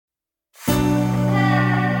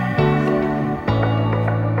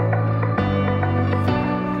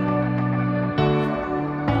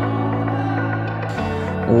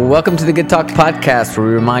welcome to the Good Talk Podcast, where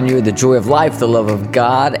we remind you of the joy of life, the love of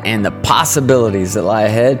God, and the possibilities that lie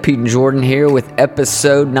ahead. Pete and Jordan here with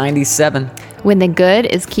episode 97. When the good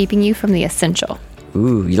is keeping you from the essential.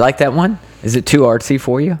 Ooh, you like that one? Is it too artsy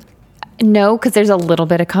for you? No, because there's a little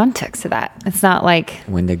bit of context to that. It's not like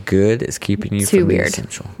when the good is keeping you from the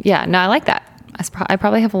essential. Yeah, no, I like that. I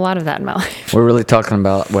probably have a lot of that in my life. We're really talking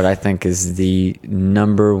about what I think is the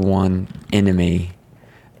number one enemy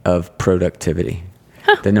of productivity.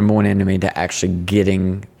 The number one enemy to actually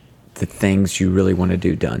getting the things you really want to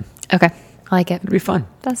do done. Okay, I like it. It'd be fun.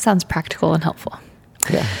 That sounds practical and helpful.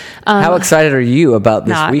 Yeah. How excited are you about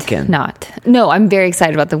this weekend? No, I'm very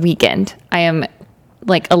excited about the weekend. I am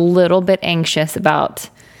like a little bit anxious about,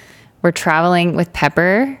 we're traveling with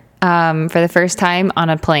Pepper for the first time on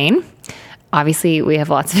a plane. Obviously, we have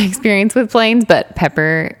lots of experience with planes, but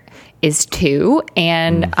Pepper is 2.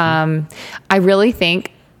 And I really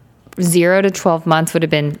think 0 to 12 months would have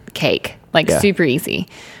been cake, super easy.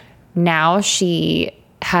 Now she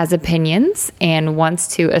has opinions and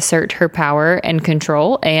wants to assert her power and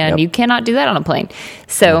control, and you cannot do that on a plane.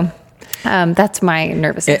 So that's my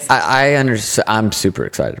nervousness. I understand. I'm super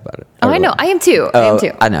excited about it. I know. I am too.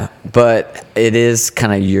 I know. But it is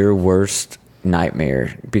kind of your worst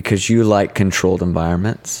nightmare because you like controlled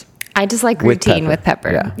environments. I just like routine with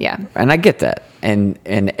Pepper. Yeah. And I get that. And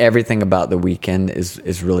everything about the weekend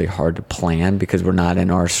is really hard to plan because we're not in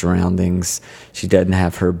our surroundings. She doesn't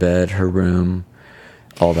have her bed, her room,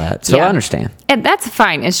 all that. So I understand. And that's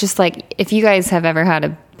fine. It's just like, if you guys have ever had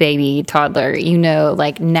a baby, toddler,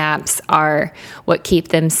 naps are what keep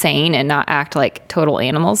them sane and not act like total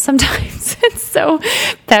animals sometimes. So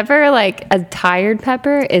Pepper, a tired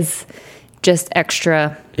Pepper is just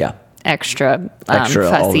extra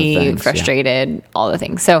fussy, frustrated, all the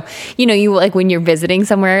things. So, you when you're visiting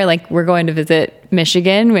somewhere, we're going to visit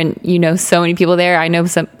Michigan, when so many people there, I know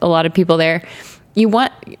a lot of people there, you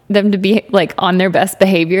want them to be on their best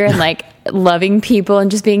behavior and loving people and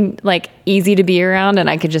just being easy to be around. And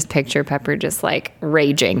I could just picture Pepper just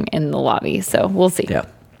raging in the lobby. So we'll see. Yeah.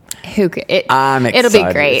 I'm excited. It'll be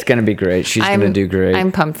great. It's going to be great. She's going to do great.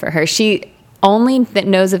 I'm pumped for her. She only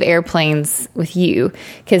knows of airplanes with you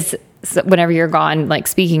because whenever you're gone,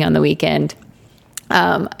 speaking on the weekend,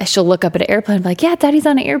 she'll look up at an airplane and be like, yeah, Daddy's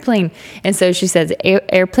on an airplane. And so she says,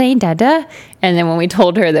 airplane, Dada. And then when we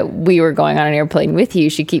told her that we were going on an airplane with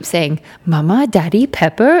you, she keeps saying, Mama, Daddy,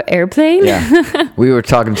 Pepper, airplane. Yeah. We were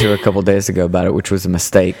talking to her a couple days ago about it, which was a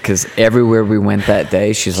mistake because everywhere we went that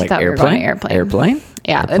day, she's like, airplane, airplane.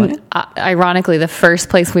 Yeah. And ironically, the first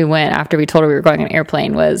place we went after we told her we were going on an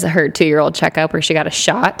airplane was her 2-year-old checkup where she got a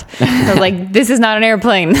shot. I was like, this is not an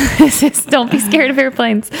airplane. Don't be scared of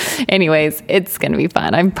airplanes. Anyways, it's going to be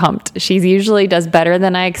fun. I'm pumped. She usually does better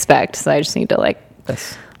than I expect. So I just need to let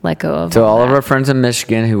go of to all of our friends in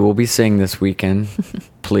Michigan who will be seeing this weekend,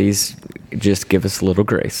 please just give us a little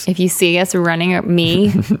grace. If you see us running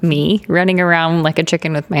around like a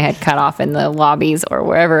chicken with my head cut off in the lobbies or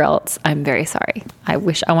wherever else, I'm very sorry. I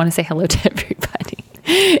want to say hello to everybody.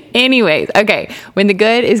 Anyways, okay. When the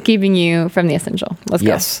good is keeping you from the essential. Let's go.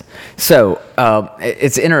 Yes. So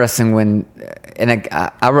it's interesting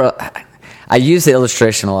I use the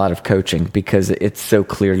illustration a lot of coaching because it's so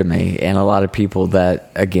clear to me, and a lot of people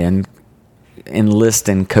that, again, enlist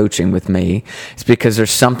in coaching with me, it's because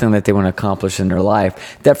there's something that they want to accomplish in their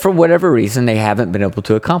life that for whatever reason they haven't been able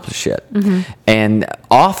to accomplish yet. Mm-hmm. And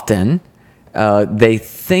often they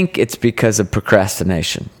think it's because of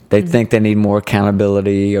procrastination. They think they need more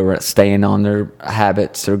accountability or staying on their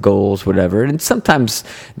habits, their goals, whatever. And sometimes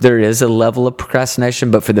there is a level of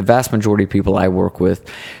procrastination, but for the vast majority of people I work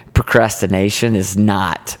with, procrastination is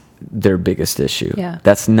not their biggest issue. Yeah.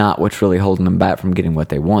 That's not what's really holding them back from getting what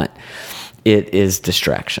they want. It is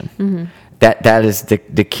distraction. Mm-hmm. That is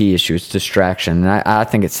the key issue. It's distraction. And I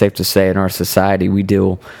think it's safe to say in our society we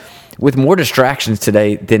deal with more distractions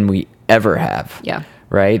today than we ever have. Yeah.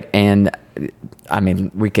 Right? And I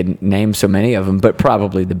mean, we could name so many of them, but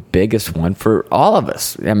probably the biggest one for all of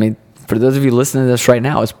us, I mean, for those of you listening to this right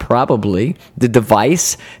now, is probably the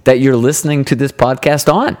device that you're listening to this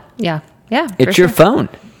podcast on. Yeah. Yeah. It's your phone.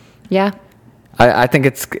 Yeah. I think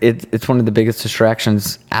it's one of the biggest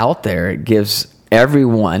distractions out there. It gives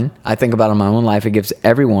everyone, I think about it in my own life, it gives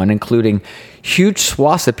everyone, including huge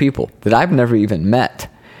swaths of people that I've never even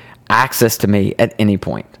met, access to me at any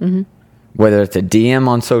point. Mm-hmm. Whether it's a DM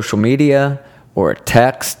on social media or a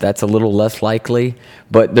text, that's a little less likely.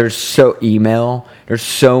 But there's email. There's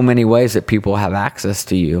so many ways that people have access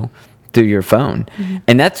to you through your phone. Mm-hmm.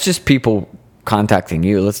 And that's just people contacting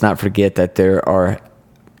you. Let's not forget that there are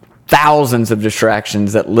thousands of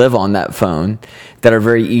distractions that live on that phone that are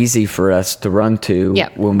very easy for us to run to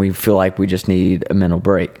when we feel like we just need a mental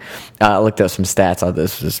break. I looked up some stats. I thought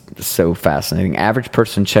this was so fascinating. Average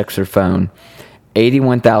person checks their phone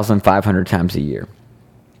 81,500 times a year.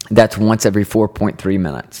 That's once every 4.3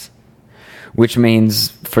 minutes, which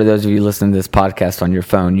means for those of you listening to this podcast on your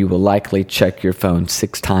phone, you will likely check your phone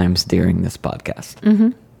 6 times during this podcast.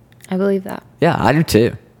 Mm-hmm. I believe that. Yeah, I do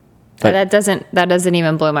too. But that doesn't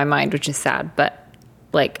even blow my mind, which is sad. But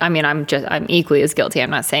like, I mean, I'm equally as guilty. I'm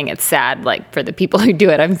not saying it's sad, like for the people who do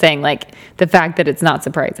it. I'm saying like the fact that it's not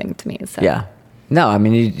surprising to me is sad. Yeah. No, I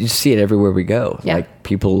mean, you see it everywhere we go. Yeah. Like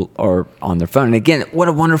people are on their phone. And again, what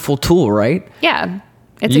a wonderful tool, right? Yeah.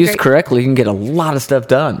 It's used correctly, you can get a lot of stuff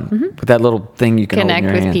done with that little thing you can connect hold in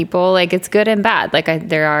your with hand. people. Like it's good and bad. Like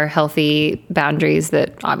there are healthy boundaries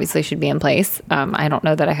that obviously should be in place. I don't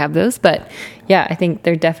know that I have those, but yeah, I think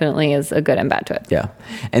there definitely is a good and bad to it. Yeah.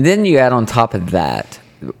 And then you add on top of that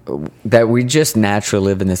we just naturally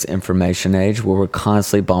live in this information age where we're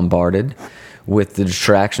constantly bombarded with the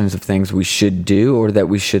distractions of things we should do or that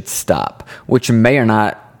we should stop, which may or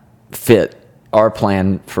not fit our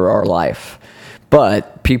plan for our life.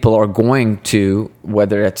 But people are going to,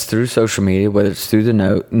 whether it's through social media, whether it's through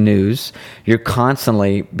the news, you're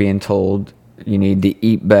constantly being told you need to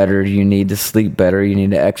eat better, you need to sleep better, you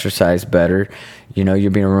need to exercise better. You know,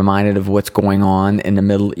 you're being reminded of what's going on in the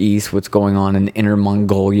Middle East, what's going on in Inner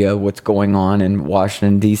Mongolia, what's going on in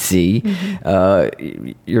Washington, D.C.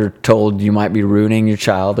 You're told you might be ruining your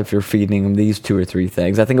child if you're feeding them these 2 or 3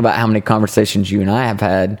 things. I think about how many conversations you and I have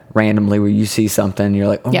had randomly where you see something and you're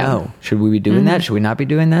like, oh no, should we be doing that? Should we not be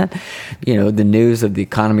doing that? You know, the news of the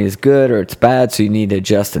economy is good or it's bad, so you need to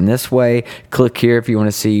adjust in this way. Click here if you want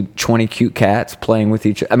to see 20 cute cats playing with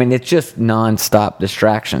each other. I mean, it's just nonstop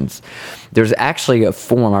distractions. There's actually a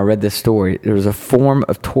form, I read this story, there was a form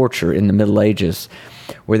of torture in the Middle Ages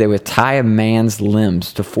where they would tie a man's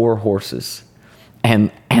limbs to 4 horses and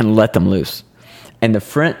let them loose. And the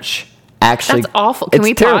French actually... That's awful. Can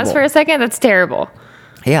we pause for a second? That's terrible.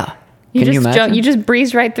 Yeah. Can you imagine? You just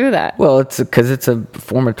breezed right through that. Well, it's because it's a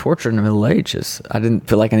form of torture in the Middle Ages. I didn't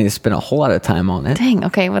feel like I need to spend a whole lot of time on it. Dang,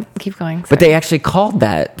 okay, keep going. Sorry. But they actually called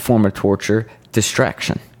that form of torture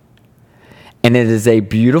distraction. And it is a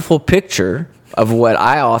beautiful picture of what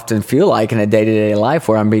I often feel like in a day-to-day life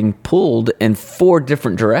where I'm being pulled in 4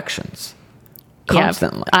 different directions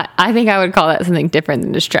constantly. Yeah, I think I would call that something different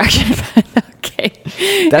than distraction. Okay.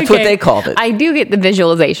 That's what they called it. I do get the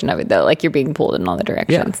visualization of it, though, like you're being pulled in all the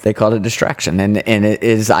directions. Yeah, they called it distraction. And it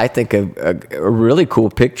is, I think, a really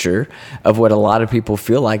cool picture of what a lot of people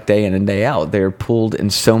feel like day in and day out. They're pulled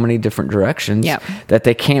in so many different directions that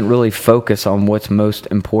they can't really focus on what's most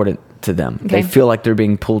important to them. Okay. They feel like they're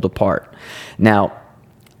being pulled apart. Now,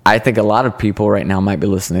 I think a lot of people right now might be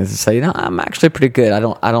listening and say, you know, I'm actually pretty good.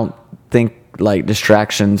 I don't think like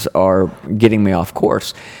distractions are getting me off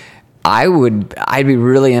course. I'd be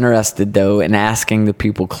really interested though in asking the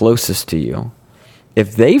people closest to you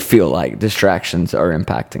if they feel like distractions are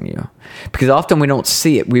impacting you. Because often we don't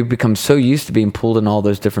see it. We've become so used to being pulled in all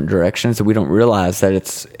those different directions that we don't realize that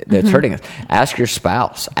it's hurting us. Ask your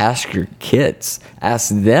spouse, ask your kids, ask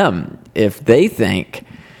them if they think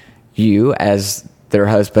you as their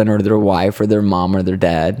husband or their wife or their mom or their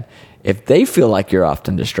dad, if they feel like you're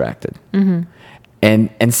often distracted.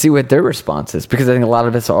 And see what their response is. Because I think a lot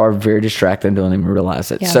of us are very distracted and don't even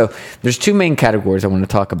realize it. Yeah. So there's 2 main categories I want to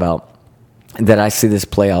talk about that I see this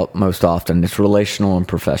play out most often. It's relational and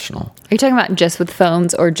professional. Are you talking about just with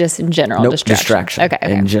phones or just in general? Nope, distraction. Okay.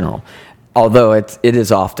 In general. Although it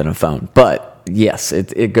is often a phone. But yes,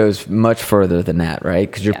 it goes much further than that, right?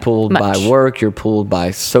 Because you're pulled by work, you're pulled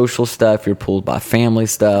by social stuff, you're pulled by family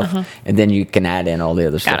stuff, and then you can add in all the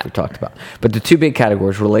other stuff we talked about. But the 2 big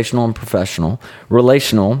categories, relational and professional.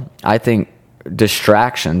 Relational, I think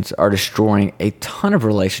distractions are destroying a ton of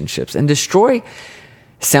relationships. And destroy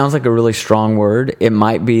sounds like a really strong word. It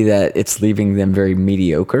might be that it's leaving them very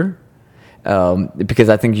mediocre. Because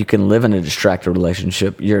I think you can live in a distracted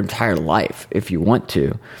relationship your entire life if you want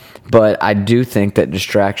to. But I do think that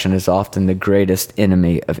distraction is often the greatest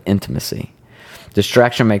enemy of intimacy.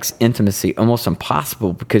 Distraction makes intimacy almost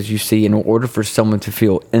impossible because you see, in order for someone to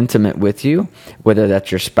feel intimate with you, whether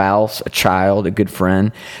that's your spouse, a child, a good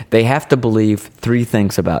friend, they have to believe 3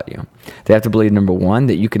 things about you. They have to believe, number 1,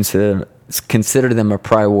 that you consider them a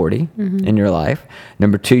priority in your life.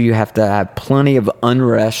 Number 2, you have to have plenty of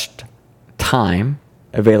unrest time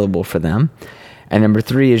available for them. And number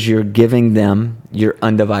 3 is you're giving them your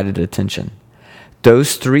undivided attention.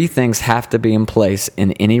 Those 3 things have to be in place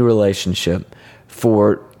in any relationship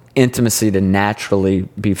for intimacy to naturally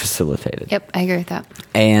be facilitated. Yep, I agree with that.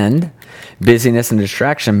 And busyness and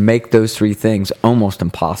distraction make those three things almost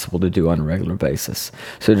impossible to do on a regular basis.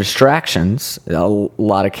 So distractions, a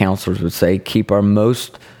lot of counselors would say, keep our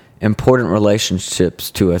most important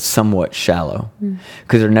relationships to a somewhat shallow,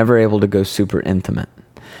 because they're never able to go super intimate.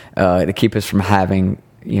 To keep us from having,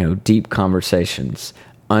 deep conversations,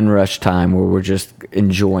 unrushed time where we're just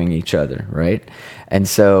enjoying each other, right? And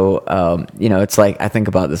so, it's like, I think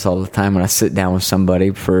about this all the time when I sit down with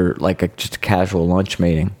somebody for like just a casual lunch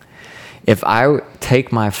meeting. If I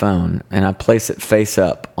take my phone and I place it face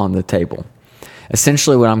up on the table,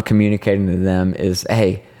 essentially what I'm communicating to them is,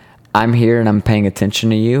 hey, I'm here and I'm paying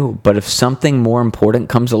attention to you, but if something more important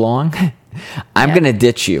comes along, I'm going to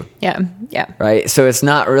ditch you. Yeah. Right? So it's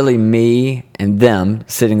not really me and them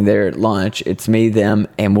sitting there at lunch. It's me, them,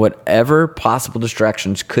 and whatever possible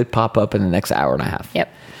distractions could pop up in the next hour and a half.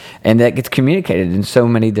 Yep. And that gets communicated in so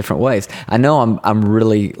many different ways. I know I'm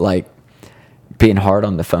really like being hard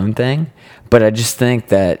on the phone thing, but I just think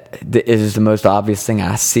that it is the most obvious thing.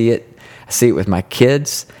 I see it with my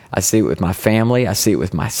kids. I see it with my family. I see it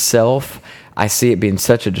with myself. I see it being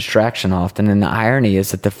such a distraction often. And the irony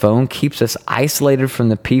is that the phone keeps us isolated from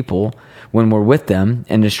the people when we're with them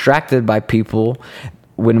and distracted by people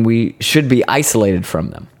when we should be isolated from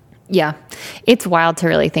them. Yeah. It's wild to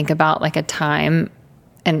really think about like a time,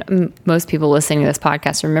 and most people listening to this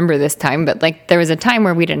podcast remember this time, but like there was a time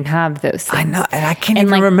where we didn't have those things. I know, and I can't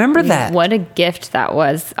even remember that. What a gift that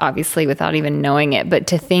was, obviously, without even knowing it. But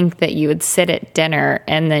to think that you would sit at dinner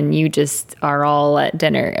and then you just are all at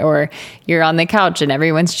dinner, or you're on the couch and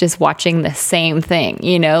everyone's just watching the same thing,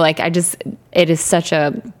 it is such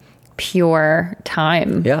a pure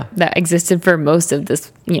time that existed for most of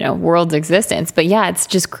this, world's existence. But yeah, it's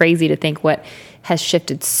just crazy to think what has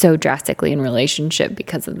shifted so drastically in relationship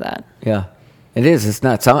because of that. Yeah, it is. It's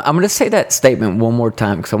nuts. I'm going to say that statement one more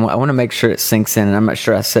time because I want to make sure it sinks in, and I'm not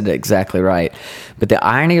sure I said it exactly right. But the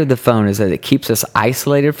irony of the phone is that it keeps us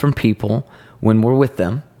isolated from people when we're with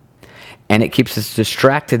them, and it keeps us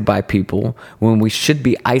distracted by people when we should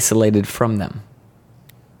be isolated from them.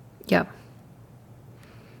 Yeah.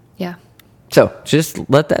 Yeah. So just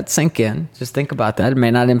let that sink in. Just think about that. It may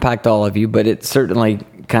not impact all of you, but it certainly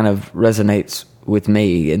kind of resonates with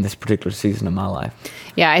me in this particular season of my life.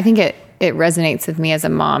 Yeah, I think it resonates with me as a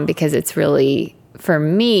mom because it's really, for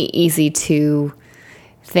me, easy to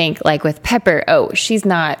think like with Pepper, she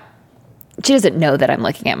doesn't know that I'm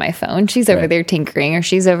looking at my phone. She's over there tinkering, or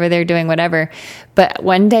she's over there doing whatever. But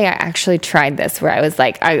one day I actually tried this where I was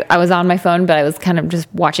like, I was on my phone, but I was kind of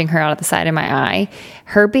just watching her out of the side of my eye.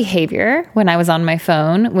 Her behavior when I was on my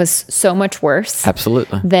phone was so much worse.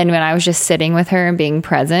 Absolutely. Than when I was just sitting with her and being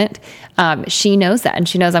present. She knows that, and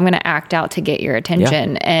she knows I'm going to act out to get your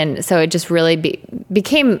attention. Yeah. And so it just really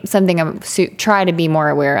became something I try to be more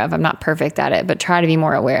aware of. I'm not perfect at it, but try to be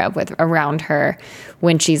more aware of around her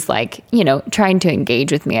when she's like, trying to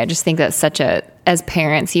engage with me. I just think that's as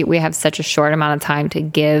parents, we have such a short amount of time to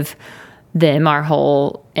give them our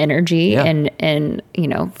whole energy and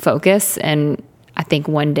focus. And I think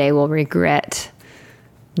one day we'll regret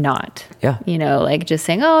not. Yeah. Just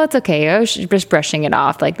saying, it's okay. She's just brushing it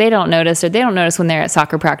off. Like they don't notice, or they don't notice when they're at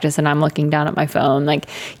soccer practice and I'm looking down at my phone. Like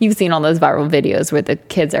you've seen all those viral videos where the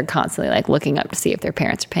kids are constantly like looking up to see if their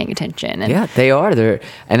parents are paying attention. And they are there.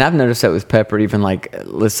 And I've noticed that with Pepper, even like,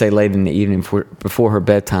 let's say late in the evening before her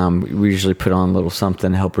bedtime, we usually put on a little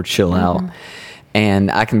something to help her chill out.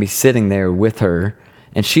 And I can be sitting there with her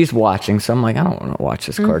and she's watching. So I'm like, I don't want to watch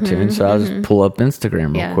this cartoon. So I'll just pull up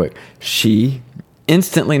Instagram real quick. She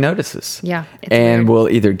instantly notices. Yeah. And we'll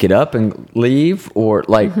either get up and leave or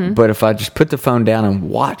but if I just put the phone down and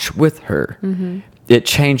watch with her, it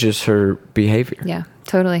changes her behavior. Yeah,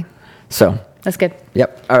 totally. So that's good.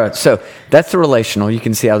 Yep. All right. So that's the relational. You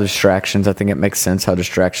can see how distractions, I think it makes sense how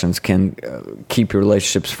distractions can keep your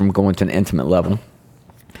relationships from going to an intimate level.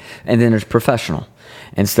 And then there's professional.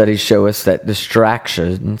 And studies show us that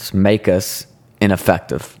distractions make us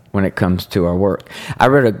ineffective when it comes to our work. I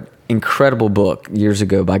read an incredible book years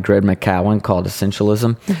ago by Greg McCowan called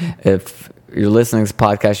Essentialism. If you're listening to this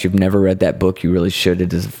podcast, you've never read that book, you really should.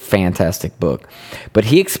 It is a fantastic book. But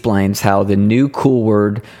he explains how the new cool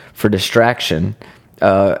word for distraction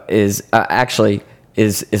is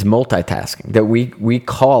multitasking. That we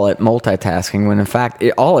call it multitasking when in fact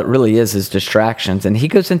all it really is distractions. And he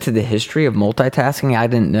goes into the history of multitasking. I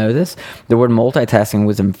didn't know this. The word multitasking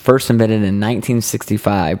was first invented in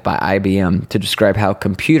 1965 by IBM to describe how a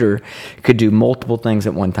computer could do multiple things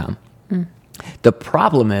at one time. The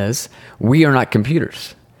problem is we are not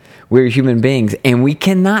computers. We're human beings, and we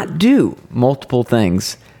cannot do multiple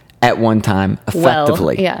things at one time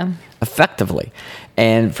effectively. Well, yeah. Effectively.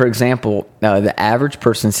 And for example, the average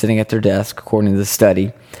person sitting at their desk, according to the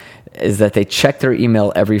study, is that they check their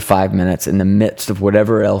email every 5 minutes in the midst of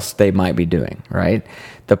whatever else they might be doing, right?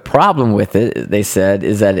 The problem with it, they said,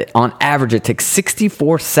 is that on average, it takes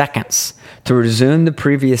 64 seconds to resume the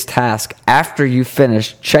previous task after you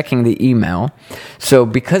finish checking the email. So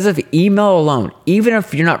because of email alone, even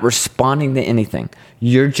if you're not responding to anything,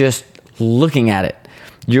 you're just looking at it,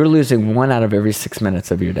 you're losing 1 out of every 6 minutes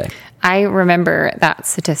of your day. I remember that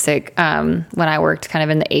statistic when I worked kind of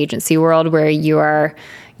in the agency world, where you are,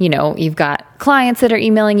 you've got clients that are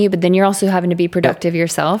emailing you, but then you're also having to be productive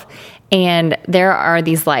yourself. And there are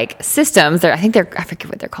these like systems that I forget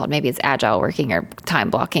what they're called. Maybe it's agile working or time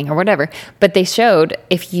blocking or whatever. But they showed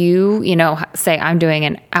if you, say I'm doing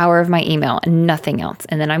an hour of my email and nothing else,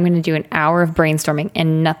 and then I'm going to do an hour of brainstorming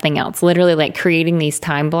and nothing else, literally like creating these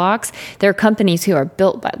time blocks. There are companies who are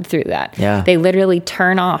built through that. Yeah. They literally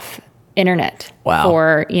turn off internet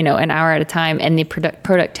for, an hour at a time, and the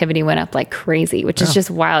productivity went up like crazy, which is just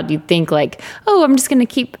wild. You'd think like, oh, I'm just going to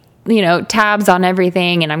keep tabs on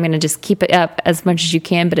everything, and I'm going to just keep it up as much as you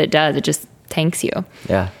can, but it just tanks you.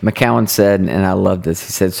 Yeah. McCowan said, and I love this,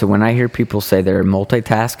 he said, so when I hear people say they're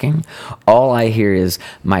multitasking, all I hear is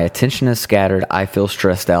my attention is scattered, I feel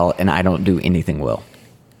stressed out, and I don't do anything well.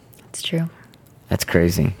 It's true. That's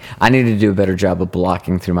crazy. I need to do a better job of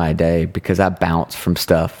blocking through my day because I bounce from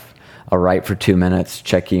stuff. I'll write for 2 minutes,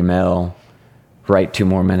 check email, write 2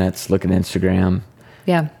 more minutes, look at Instagram.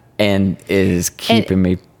 Yeah. And it is keeping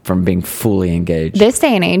me from being fully engaged. This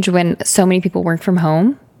day and age, when so many people work from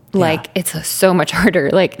home, it's so much harder.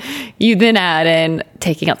 Like, you then add in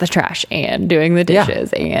taking out the trash and doing the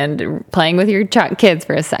dishes and playing with your kids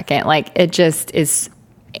for a second. Like, it just is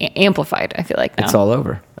amplified, I feel like now. It's all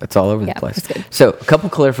over. It's all over the place. That's good. So a couple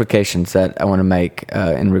clarifications that I want to make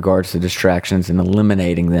in regards to distractions and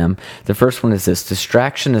eliminating them. The first one is this: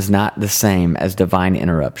 distraction is not the same as divine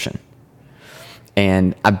interruption.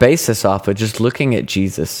 And I base this off of just looking at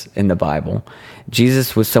Jesus in the Bible.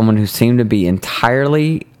 Jesus was someone who seemed to be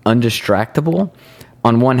entirely undistractable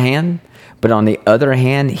on one hand, but on the other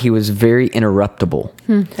hand, he was very interruptible.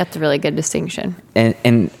 That's a really good distinction.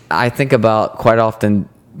 And I think about quite often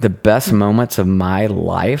the best moments of my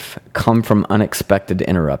life come from unexpected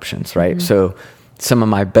interruptions, right? Mm-hmm. So some of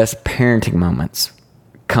my best parenting moments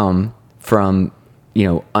come from,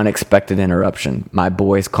 unexpected interruption. My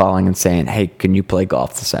boys calling and saying, hey, can you play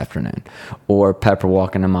golf this afternoon? Or Pepper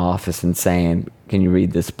walking in my office and saying, can you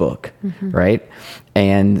read this book? Mm-hmm. Right?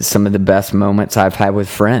 And some of the best moments I've had with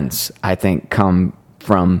friends, I think, come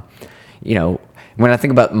from, when I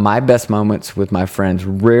think about my best moments with my friends,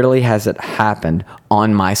 rarely has it happened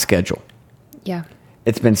on my schedule. Yeah.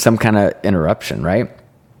 It's been some kind of interruption, right?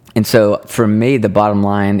 And so for me, the bottom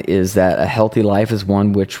line is that a healthy life is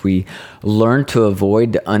one which we learn to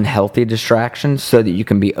avoid the unhealthy distractions so that you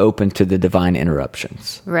can be open to the divine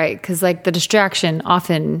interruptions. Right, because like the distraction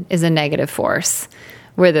often is a negative force,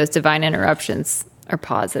 where those divine interruptions are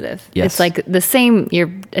positive. Yes. It's like the same,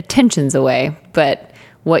 your attention's away, but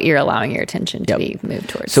what you're allowing your attention to be moved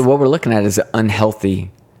towards. So what we're looking at is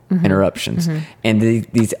unhealthy interruptions. Mm-hmm. And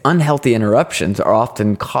these unhealthy interruptions are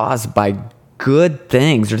often caused by good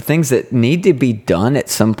things or things that need to be done at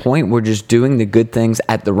some point. We're just doing the good things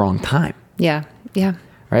at the wrong time. Yeah. Yeah.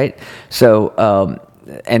 Right. So,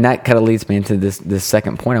 and that kind of leads me into this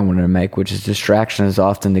second point I wanted to make, which is distraction is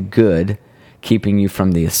often the good, keeping you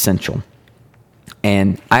from the essential.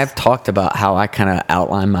 And I've talked about how I kind of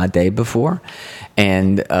outline my day before.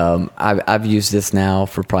 And I've used this now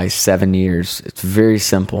for probably 7 years. It's very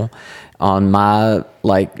simple. On my,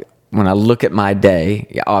 when I look at my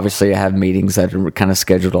day, obviously I have meetings that are kind of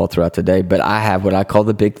scheduled all throughout the day, but I have what I call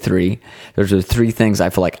the big three. Those are the 3 things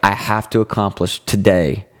I feel like I have to accomplish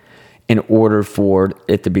today in order for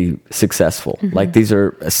it to be successful. Mm-hmm. Like, these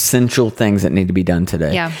are essential things that need to be done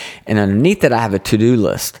today. Yeah. And underneath that, I have a to-do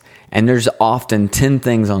list. And there's often 10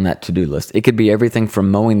 things on that to-do list. It could be everything from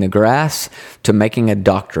mowing the grass to making a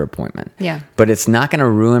doctor appointment. Yeah. But it's not going to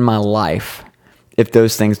ruin my life if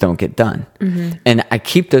those things don't get done. Mm-hmm. And I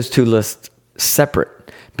keep those 2 lists separate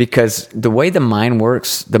because the way the mind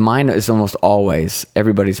works, the mind is almost always,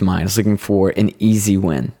 everybody's mind is looking for an easy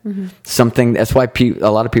win. Mm-hmm. Something, that's why a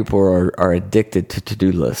lot of people are addicted to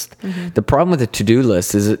to-do lists. Mm-hmm. The problem with the to-do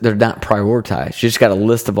list is that they're not prioritized. You just got a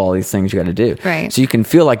list of all these things you got to do. Right. So you can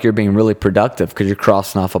feel like you're being really productive because you're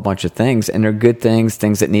crossing off a bunch of things, and they're good things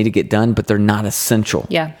that need to get done, but they're not essential.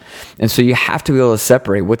 Yeah. And so you have to be able to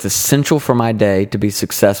separate what's essential for my day to be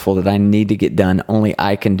successful that I need to get done, only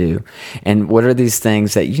I can do. And what are these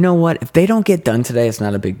things that say, you know what? If they don't get done today, it's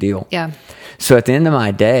not a big deal. Yeah. So at the end of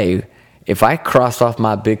my day, if I cross off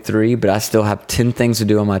my big 3, but I still have 10 things to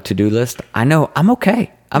do on my to-do list, I know I'm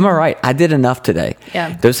okay. I'm all right. I did enough today.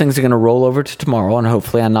 Yeah. Those things are going to roll over to tomorrow, and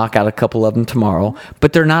hopefully I knock out a couple of them tomorrow,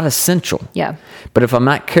 but they're not essential. Yeah. But if I'm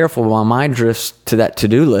not careful, my mind drifts to that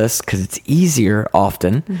to-do list because it's easier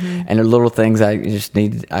often, and they're little things I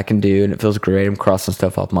can do, and it feels great. I'm crossing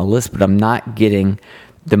stuff off my list, but I'm not getting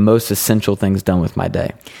the most essential things done with my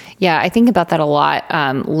day. Yeah, I think about that a lot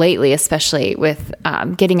lately, especially with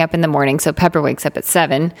getting up in the morning. So Pepper wakes up at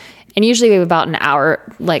 7, and usually we have about an hour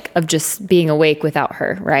of just being awake without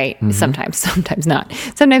her, right? Sometimes not.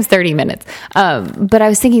 Sometimes 30 minutes. But I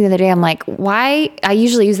was thinking the other day, I'm like, why? I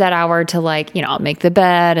usually use that hour to I'll make the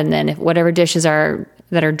bed, and then if whatever dishes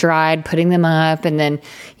that are dried, putting them up, and then,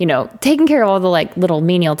 taking care of all the little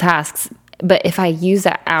menial tasks. But if I use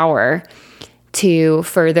that hour to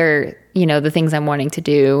further, the things I'm wanting to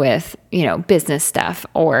do with, business stuff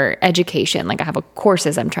or education. I have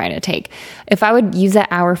courses I'm trying to take. If I would use that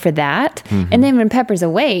hour for that, and then when Pepper's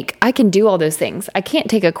awake, I can do all those things. I can't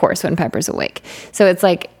take a course when Pepper's awake. So it's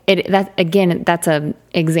that's an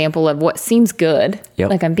example of what seems good.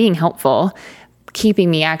 Yep. I'm being helpful, keeping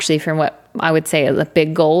me actually from what I would say is a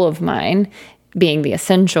big goal of mine, being the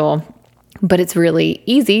essential. But it's really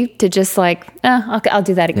easy to just I'll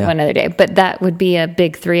do that one other day. But that would be a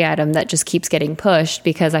big 3 item that just keeps getting pushed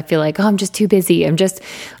because I feel I'm just too busy.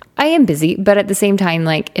 I am busy. But at the same time,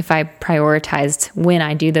 if I prioritized when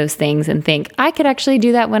I do those things and think I could actually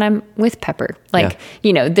do that when I'm with Pepper,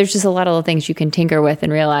 there's just a lot of little things you can tinker with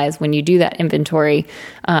and realize when you do that inventory,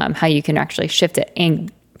 how you can actually shift it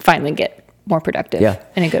and finally get more productive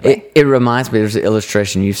in a good way. It reminds me, there's an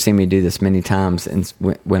illustration, you've seen me do this many times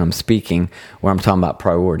when I'm speaking, where I'm talking about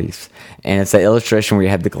priorities. And it's an illustration where you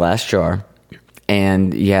have the glass jar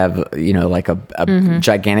and you have, a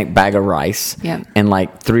gigantic bag of rice and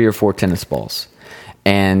 3 or 4 tennis balls.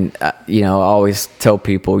 And, I always tell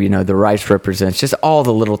people, the rice represents just all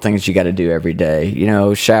the little things you got to do every day.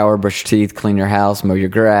 Shower, brush your teeth, clean your house, mow your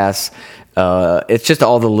grass. It's just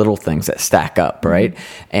all the little things that stack up, right?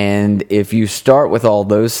 And if you start with all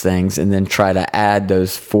those things and then try to add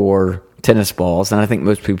those 4 tennis balls, and I think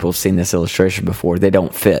most people have seen this illustration before, they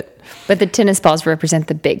don't fit. But the tennis balls represent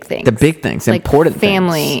the big things. The big things, important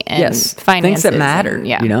family things. And finances. Things that matter,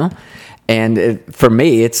 And for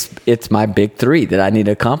me, it's my big 3 that I need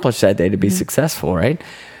to accomplish that day to be successful, right?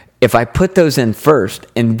 If I put those in first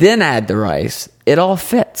and then add the rice, it all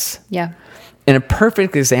fits. Yeah. In a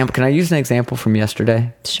perfect example, can I use an example from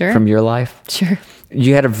yesterday? Sure. From your life? Sure.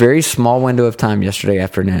 You had a very small window of time yesterday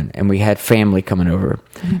afternoon, and we had family coming over.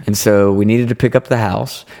 And so we needed to pick up the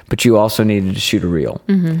house, but you also needed to shoot a reel.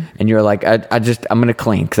 And you're like, I'm going to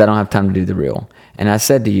clean because I don't have time to do the reel. And I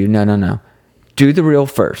said to you, no. Do the reel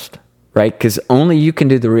first, right? Because only you can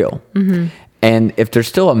do the reel. And if there's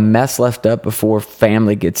still a mess left up before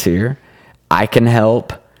family gets here, I can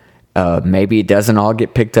help. Maybe it doesn't all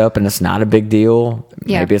get picked up and it's not a big deal.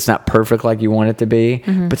 Yeah. Maybe it's not perfect like you want it to be.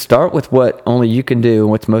 But start with what only you can do and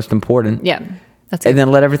what's most important. Yeah. And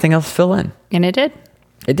then let everything else fill in. And it did.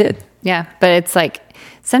 It did. Yeah. But it's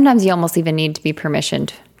sometimes you almost even need to be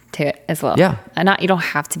permissioned to it as well. Yeah. And you don't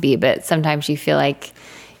have to be, but sometimes you feel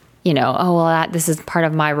this is part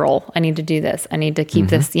of my role. I need to do this. I need to keep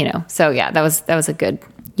this, So yeah, that was a good,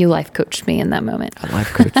 you life coached me in that moment. I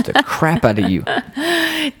life coached the crap out of you.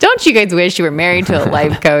 Don't you guys wish you were married to a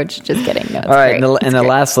life coach? Just kidding. No, it's all right. great. And the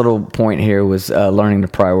last little point here was learning to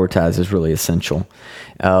prioritize is really essential.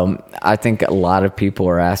 I think a lot of people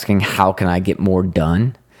are asking, how can I get more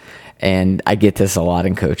done? And I get this a lot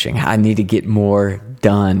in coaching. I need to get more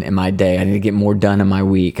done in my day. I need to get more done in my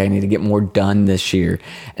week. I need to get more done this year.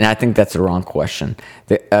 And I think that's the wrong question.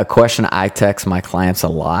 The question I text my clients a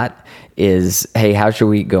lot is, hey, how's your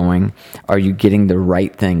week going? Are you getting the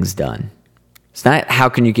right things done? It's not how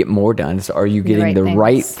can you get more done. It's are you getting the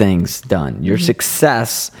right things done? Your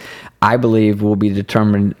success, I believe, will be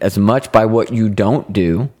determined as much by what you don't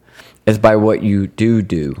do as by what you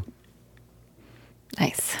do.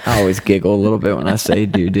 Nice. I always giggle a little bit when I say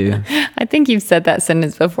do. I think you've said that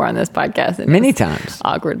sentence before on this podcast. And many times.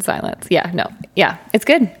 Awkward silence. Yeah, no. Yeah, it's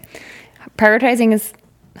good. Prioritizing is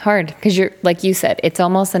hard because you're, like you said, it's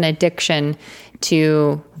almost an addiction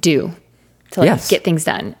to get things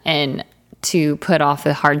done and to put off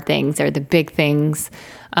the hard things or the big things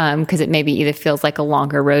because it maybe either feels like a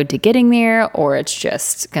longer road to getting there or it's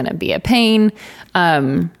just going to be a pain.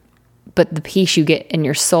 But the peace you get in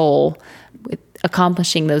your soul with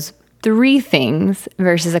accomplishing those 3 things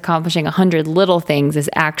versus accomplishing 100 little things is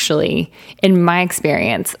actually, in my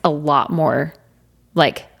experience, a lot more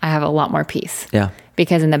I have a lot more peace. Yeah.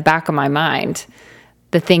 because in the back of my mind,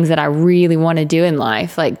 the things that I really want to do in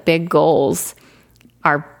life, like big goals,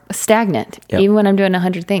 are stagnant, even when I'm doing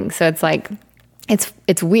 100 things. So it's like,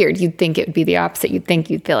 it's weird. You'd think it would be the opposite. You'd think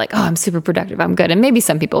you'd feel like, oh, I'm super productive, I'm good. And maybe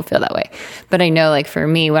some people feel that way. But I know, like, for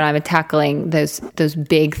me, when I'm tackling those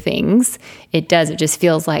big things, it just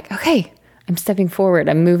feels like, okay, I'm stepping forward.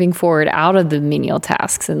 I'm moving forward out of the menial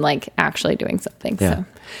tasks and like actually doing something. Yeah.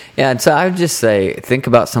 And so I would just say, think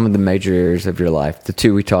about some of the major areas of your life. The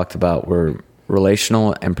two we talked about were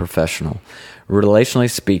relational and professional. Relationally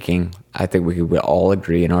speaking, I think we would all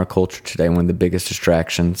agree in our culture today, one of the biggest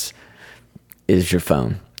distractions is your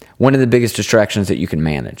phone. One of the biggest distractions that you can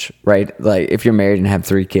manage, right? Like if you're married and have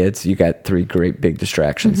 3 kids, you got 3 great big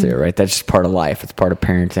distractions there, right? That's just part of life. It's part of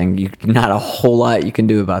parenting. Not a whole lot you can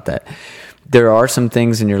do about that. There are some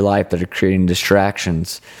things in your life that are creating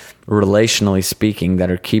distractions, relationally speaking,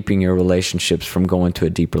 that are keeping your relationships from going to a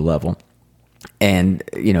deeper level. And,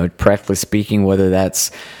 practically speaking, whether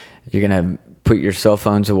that's you're going to put your cell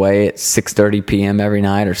phones away at 6:30 p.m. every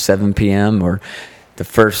night or 7 p.m. or the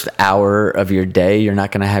first hour of your day, you're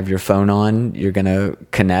not going to have your phone on. You're going to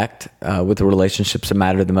connect with the relationships that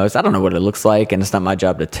matter the most. I don't know what it looks like, and it's not my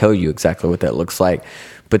job to tell you exactly what that looks like,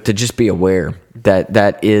 but to just be aware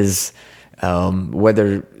that is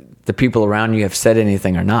whether the people around you have said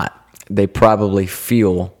anything or not, they probably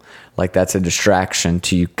feel like that's a distraction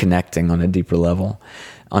to you connecting on a deeper level.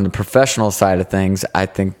 On the professional side of things, I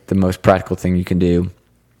think the most practical thing you can do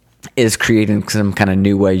is creating some kind of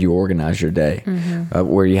new way you organize your day,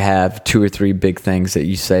 where you have 2 or 3 big things that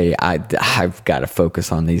you say, I've got to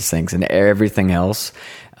focus on these things, and everything else,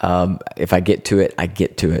 if I get to it, I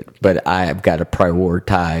get to it. But I've got to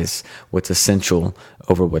prioritize what's essential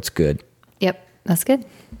over what's good. Yep, that's good.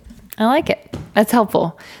 I like it. That's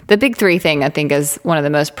helpful. The big 3 thing, I think, is one of the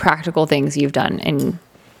most practical things you've done in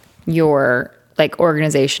your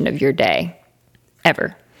organization of your day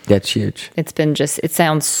ever. That's huge. It's been it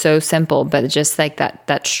sounds so simple, but just like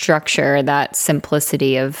that structure, that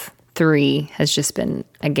simplicity of 3 has just been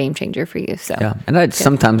a game changer for you. So yeah, and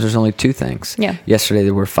sometimes there's only 2 things. Yeah. Yesterday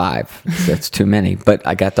there were 5. That's too many, but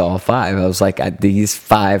I got to all 5. I was like, these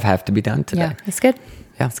 5 have to be done today. Yeah, that's good.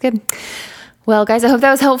 Yeah, that's good. Well, guys, I hope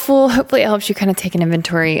that was helpful. Hopefully it helps you kind of take an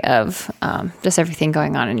inventory of just everything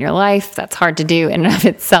going on in your life. That's hard to do in and of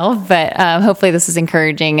itself, but hopefully this is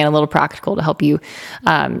encouraging and a little practical to help you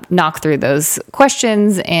knock through those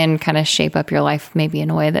questions and kind of shape up your life maybe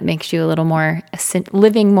in a way that makes you a little more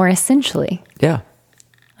living more essentially. Yeah.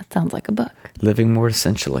 That sounds like a book. Living more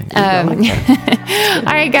essentially. All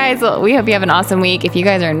right, guys. Well, we hope you have an awesome week. If you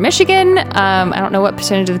guys are in Michigan, I don't know what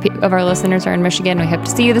percentage of our listeners are in Michigan. We hope to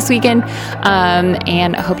see you this weekend.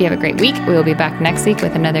 And I hope you have a great week. We will be back next week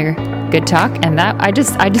with another good talk. And that I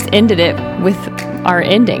just ended it with our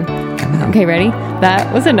ending. Okay, ready?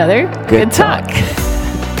 That was another good talk.